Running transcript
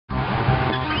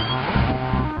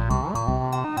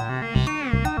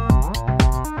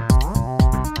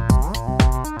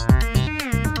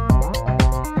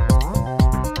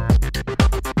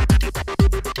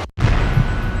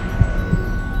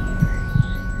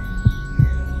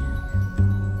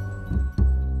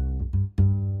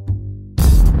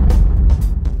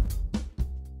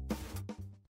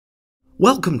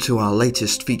Welcome to our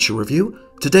latest feature review.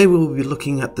 Today we will be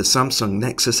looking at the Samsung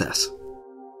Nexus S.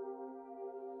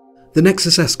 The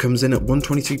Nexus S comes in at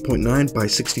 123.9 by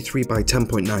 63 by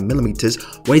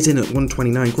 10.9mm, weighs in at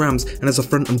 129 grams and has a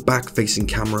front and back facing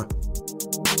camera.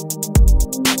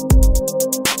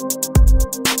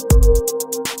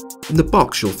 In the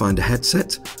box you'll find a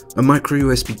headset, a micro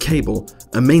USB cable,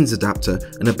 a mains adapter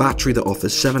and a battery that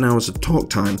offers 7 hours of talk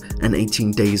time and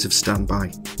 18 days of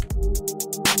standby.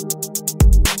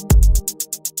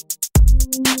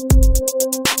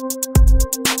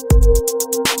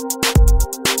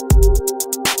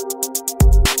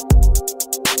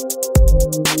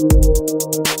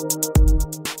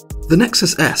 The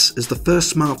Nexus S is the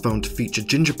first smartphone to feature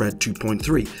Gingerbread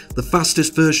 2.3, the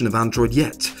fastest version of Android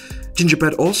yet.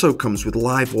 Gingerbread also comes with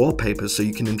live wallpapers so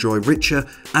you can enjoy richer,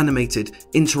 animated,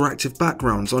 interactive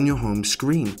backgrounds on your home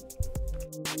screen.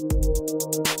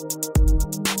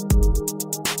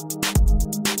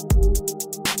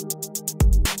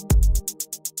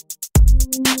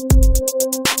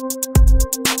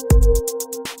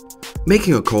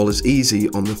 Making a call is easy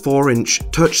on the 4-inch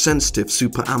touch-sensitive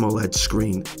Super AMOLED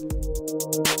screen.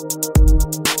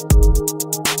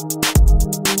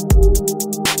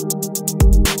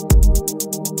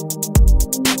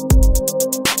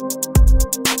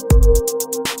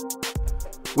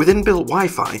 With inbuilt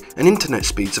Wi-Fi and internet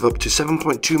speeds of up to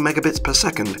 7.2 megabits per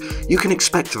second, you can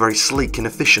expect a very sleek and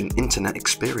efficient internet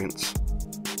experience.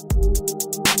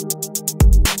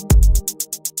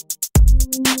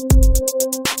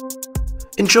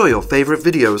 Enjoy your favourite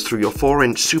videos through your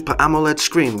 4-inch Super AMOLED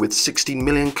screen with 16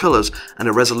 million colours and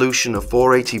a resolution of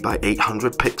 480 by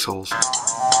 800 pixels.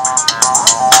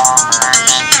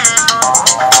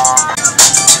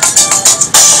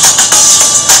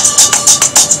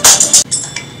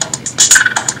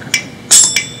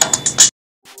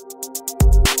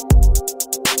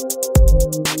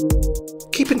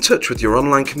 Keep in touch with your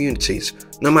online communities,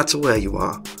 no matter where you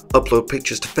are. Upload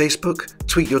pictures to Facebook,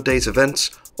 tweet your day's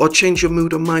events, or change your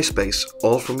mood on MySpace,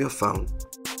 all from your phone.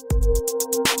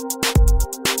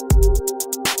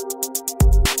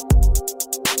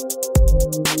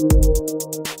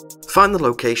 Find the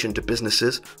location to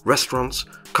businesses, restaurants,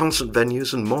 concert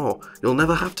venues and more. You'll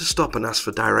never have to stop and ask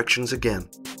for directions again.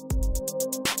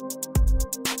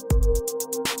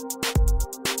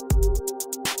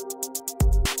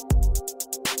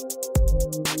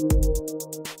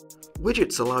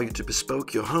 Widgets allow you to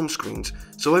bespoke your home screens,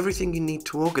 so everything you need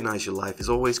to organize your life is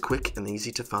always quick and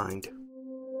easy to find.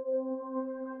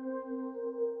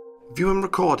 View and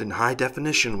record in high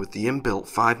definition with the inbuilt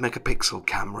 5 megapixel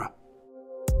camera.